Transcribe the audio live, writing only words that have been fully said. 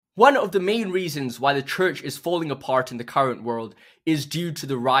One of the main reasons why the church is falling apart in the current world is due to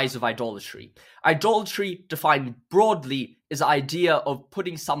the rise of idolatry. Idolatry, defined broadly, is the idea of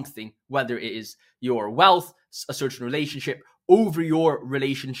putting something, whether it is your wealth, a certain relationship, over your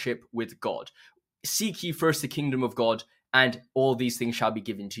relationship with God. Seek ye first the kingdom of God, and all these things shall be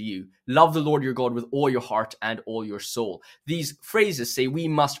given to you. Love the Lord your God with all your heart and all your soul. These phrases say we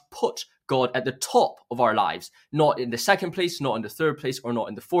must put God at the top of our lives, not in the second place, not in the third place, or not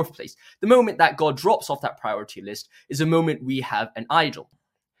in the fourth place. The moment that God drops off that priority list is the moment we have an idol.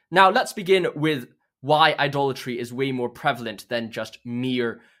 Now, let's begin with why idolatry is way more prevalent than just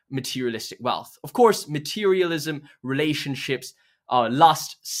mere materialistic wealth. Of course, materialism, relationships,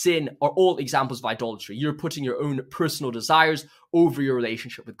 lust, sin are all examples of idolatry. You're putting your own personal desires over your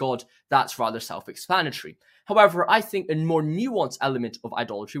relationship with God. That's rather self-explanatory. However, I think a more nuanced element of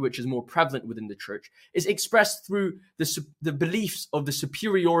idolatry, which is more prevalent within the church, is expressed through the beliefs of the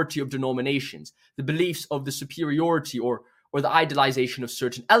superiority of denominations, the beliefs of the superiority or the idolization of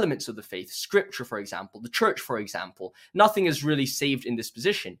certain elements of the faith. Scripture, for example, the church, for example. Nothing is really saved in this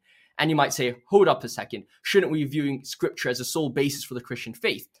position. And you might say, hold up a second, shouldn't we be viewing scripture as a sole basis for the Christian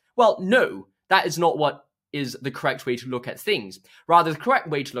faith? Well, no, that is not what is the correct way to look at things. Rather, the correct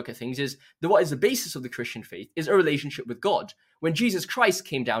way to look at things is that what is the basis of the Christian faith is a relationship with God. When Jesus Christ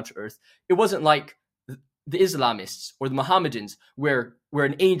came down to earth, it wasn't like the Islamists or the Mohammedans where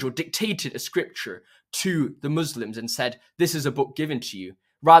an angel dictated a scripture to the Muslims and said, this is a book given to you.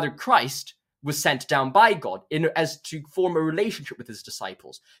 Rather, Christ was sent down by God as to form a relationship with his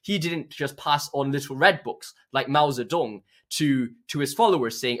disciples. He didn't just pass on little red books like Mao Zedong to his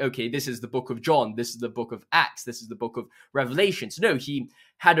followers saying, okay, this is the book of John, this is the book of Acts, this is the book of Revelations. No, he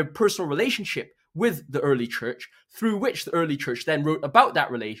had a personal relationship with the early church, through which the early church then wrote about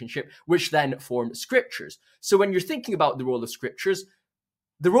that relationship, which then formed scriptures. So when you're thinking about the role of scriptures,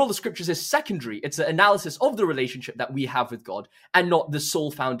 the role of scriptures is secondary. It's an analysis of the relationship that we have with God and not the sole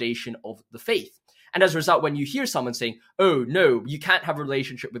foundation of the faith. And as a result, when you hear someone saying, oh, no, you can't have a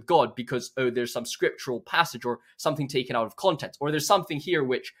relationship with God because, oh, there's some scriptural passage or something taken out of context, or there's something here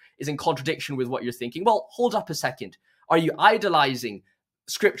which is in contradiction with what you're thinking, well, hold up a second. Are you idolizing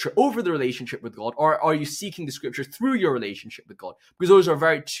scripture over the relationship with God, or are you seeking the scripture through your relationship with God? Because those are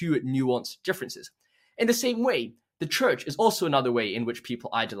very two nuanced differences. In the same way, the church is also another way in which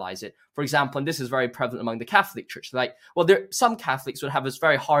people idolize it. For example, and this is very prevalent among the Catholic Church, like, well, some Catholics would have this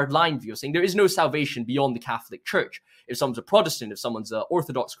very hard line view saying there is no salvation beyond the Catholic Church. If someone's a Protestant, if someone's an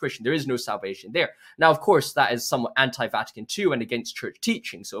Orthodox Christian, there is no salvation there. Now, of course, that is somewhat anti-Vatican II and against church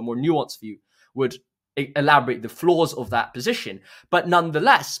teaching, so a more nuanced view would elaborate the flaws of that position. But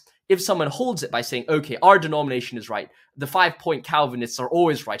nonetheless, if someone holds it by saying, okay, our denomination is right, the 5-point Calvinists are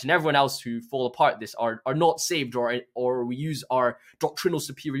always right, and everyone else who fall apart this are not saved, or we use our doctrinal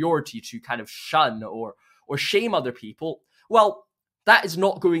superiority to kind of shun or shame other people, well, that is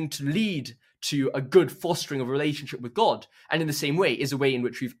not going to lead to a good fostering of a relationship with God. And in the same way is a way in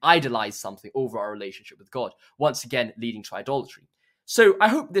which we've idolized something over our relationship with God, once again leading to idolatry. So I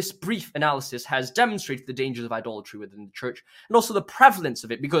hope this brief analysis has demonstrated the dangers of idolatry within the church and also the prevalence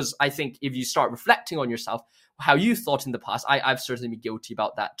of it, because I think if you start reflecting on yourself, how you thought in the past, I've certainly been guilty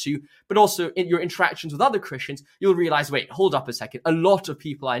about that too, but also in your interactions with other Christians, you'll realize, wait, hold up a second. A lot of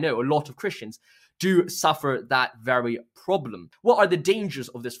people I know, a lot of Christians do suffer that very problem. What are the dangers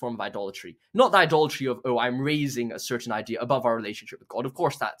of this form of idolatry? Not the idolatry of, oh, I'm raising a certain idea above our relationship with God. Of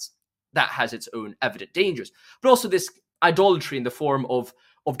course, that has its own evident dangers, but also this idolatry in the form of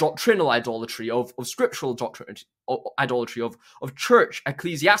doctrinal idolatry, of scriptural doctrine, idolatry, of church,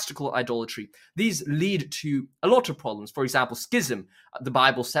 ecclesiastical idolatry. These lead to a lot of problems. For example, schism. The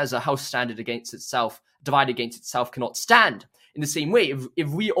Bible says a house divided against itself cannot stand. In the same way, if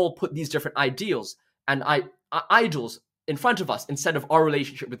we all put these different ideals and idols in front of us instead of our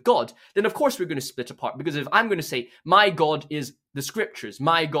relationship with God, then of course we're going to split apart. Because if I'm going to say, my God is the scriptures,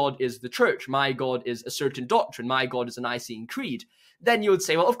 my God is the church, my God is a certain doctrine, my God is a Nicene Creed, then you would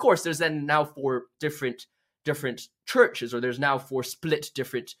say, well, of course, there's then now 4 different churches, or there's now 4 split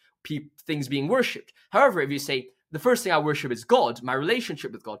different things being worshipped. However, if you say, the first thing I worship is God, my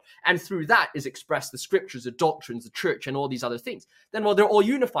relationship with God, and through that is expressed the scriptures, the doctrines, the church, and all these other things, then, well, they're all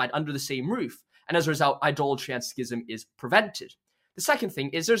unified under the same roof. And as a result, idolatry and schism is prevented. The second thing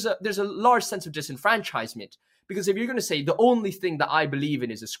is there's a large sense of disenfranchisement, because if you're going to say the only thing that I believe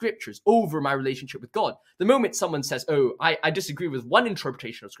in is the scriptures over my relationship with God, the moment someone says, oh, I disagree with one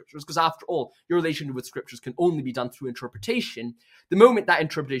interpretation of scriptures, because after all, your relationship with scriptures can only be done through interpretation, the moment that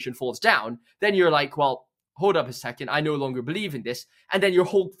interpretation falls down, then you're like, well, hold up a second, I no longer believe in this. And then your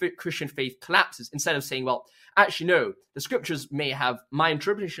whole Christian faith collapses instead of saying, well, actually, no, the scriptures may have, my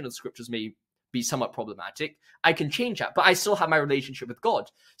interpretation of the scriptures may be somewhat problematic. I can change that, but I still have my relationship with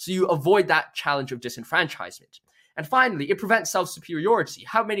God. So you avoid that challenge of disenfranchisement. And finally, it prevents self-superiority.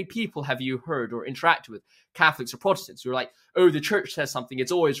 How many people have you heard or interacted with, Catholics or Protestants, who are like, oh, the church says something,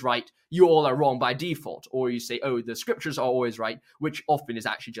 it's always right, you all are wrong by default. Or you say, oh, the scriptures are always right, which often is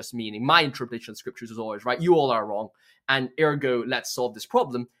actually just meaning my interpretation of scriptures is always right, you all are wrong, and ergo, let's solve this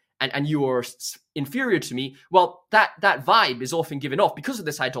problem. And you are inferior to me. Well, that vibe is often given off because of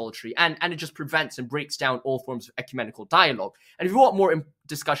this idolatry, and it just prevents and breaks down all forms of ecumenical dialogue. And if you want more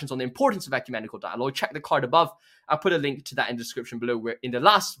discussions on the importance of ecumenical dialogue, check the card above. I'll put a link to that in the description below, where in the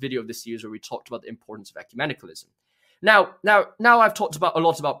last video of this series where we talked about the importance of ecumenicalism. Now I've talked about a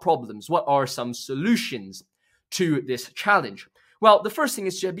lot about problems. What are some solutions to this challenge? Well, the first thing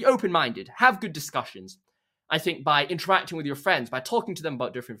is to be open-minded, have good discussions. I think by interacting with your friends, by talking to them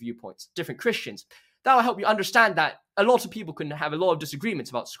about different viewpoints, different Christians, that will help you understand that a lot of people can have a lot of disagreements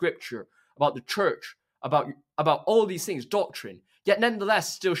about scripture, about the church, about all these things, doctrine, yet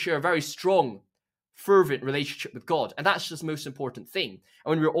nonetheless still share a very strong, fervent relationship with God. And that's just the most important thing.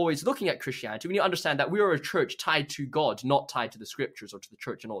 And when we're always looking at Christianity, we need to understand that we are a church tied to God, not tied to the scriptures or to the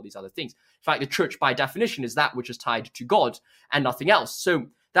church and all these other things. In fact, the church by definition is that which is tied to God and nothing else. So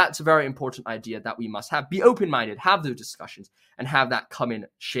that's a very important idea that we must have. Be open-minded, have those discussions, and have that common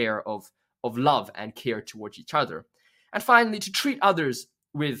share of love and care towards each other. And finally, to treat others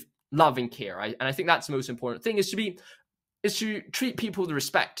with love and care. And I think that's the most important thing, is to treat people with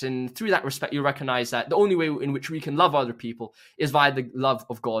respect. And through that respect, you recognize that the only way in which we can love other people is via the love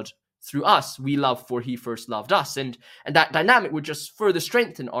of God through us. We love for he first loved us. And that dynamic would just further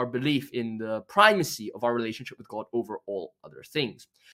strengthen our belief in the primacy of our relationship with God over all other things.